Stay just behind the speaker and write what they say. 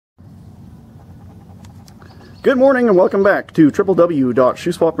Good morning and welcome back to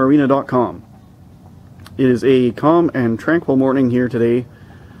www.shoeswapmarina.com. It is a calm and tranquil morning here today,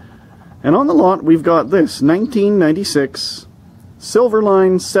 and on the lot we've got this 1996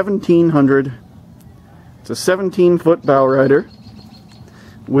 Silverline 1700. It's a 17-foot bow rider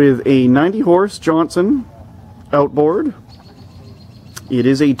with a 90-horse Johnson outboard. It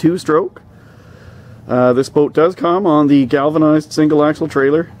is a two-stroke. This boat does come on the galvanized single-axle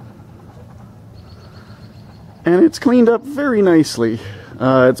trailer, and it's cleaned up very nicely.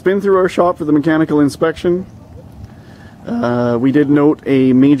 It's been through our shop for the mechanical inspection. We did note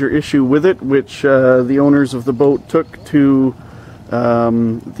a major issue with it, which the owners of the boat took to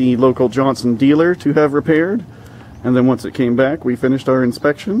the local Johnson dealer to have repaired. And then once it came back, we finished our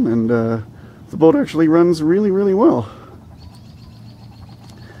inspection, and the boat actually runs really, really well.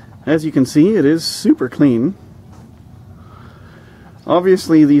 As you can see, it is super clean.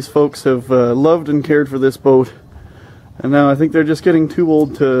 Obviously these folks have loved and cared for this boat, and now I think they're just getting too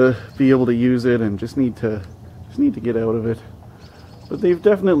old to be able to use it and just need to get out of it. But they've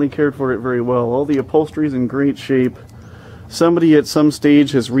definitely cared for it very well. All the upholstery is in great shape. Somebody at some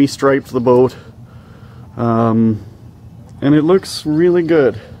stage has restriped the boat, and it looks really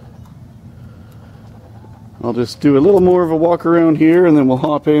good. I'll just do a little more of a walk around here, and then we'll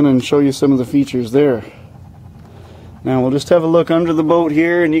hop in and show you some of the features there. Now we'll just have a look under the boat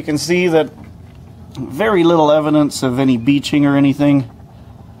here, and you can see that very little evidence of any beaching or anything.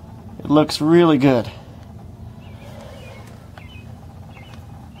 It looks really good.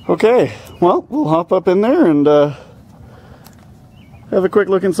 Okay, well, we'll hop up in there and have a quick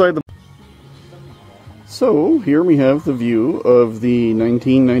look inside the boat. So here we have the view of the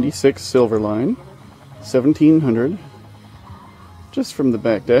 1996 Silverline 1700 just from the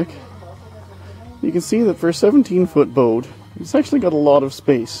back deck. You can see that for a 17-foot boat, it's actually got a lot of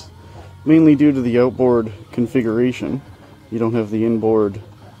space, mainly due to the outboard configuration. You don't have the inboard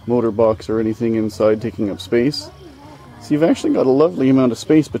motor box or anything inside taking up space. So you've actually got a lovely amount of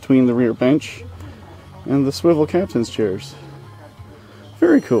space between the rear bench and the swivel captain's chairs.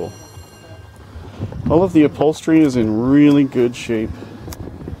 Very cool. All of the upholstery is in really good shape.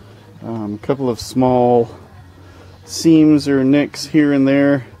 A couple of small seams or nicks here and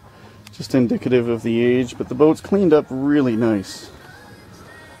there, just indicative of the age, but the boat's cleaned up really nice,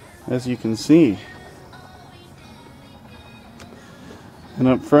 as you can see. And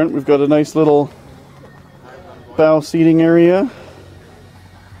up front we've got a nice little bow seating area.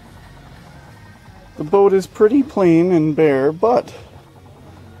 The boat is pretty plain and bare, but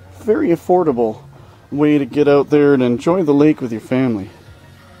very affordable way to get out there and enjoy the lake with your family,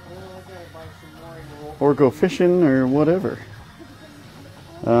 or go fishing or whatever.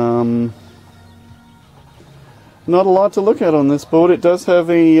 Not a lot to look at on this boat. It does have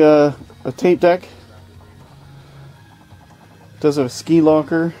a tape deck. It does have a ski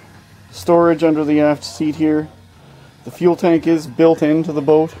locker, storage under the aft seat here. The fuel tank is built into the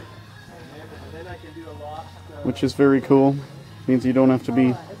boat, which is very cool. Means you don't have to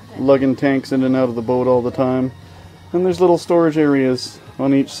be lugging tanks in and out of the boat all the time. And there's little storage areas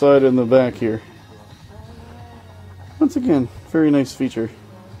on each side and the back here. Once again, very nice feature.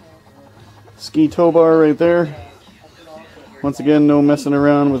 Ski tow bar right there. Once again, no messing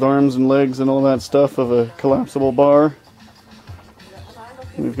around with arms and legs and all that stuff of a collapsible bar.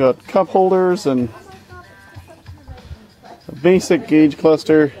 We've got cup holders and a basic gauge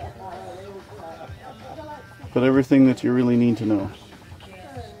cluster, but everything that you really need to know.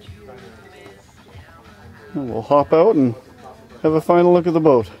 And we'll hop out and have a final look at the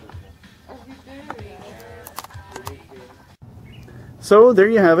boat. So there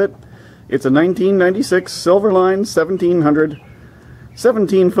you have it. It's a 1996 Silverline 1700,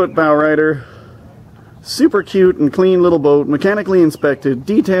 17-foot bow rider. Super cute and clean little boat, mechanically inspected,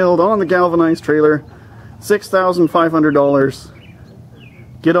 detailed on the galvanized trailer.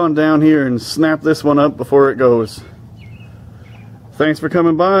 $6,500. Get on down here and snap this one up before it goes. Thanks for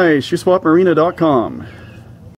coming by, shoeswapmarina.com.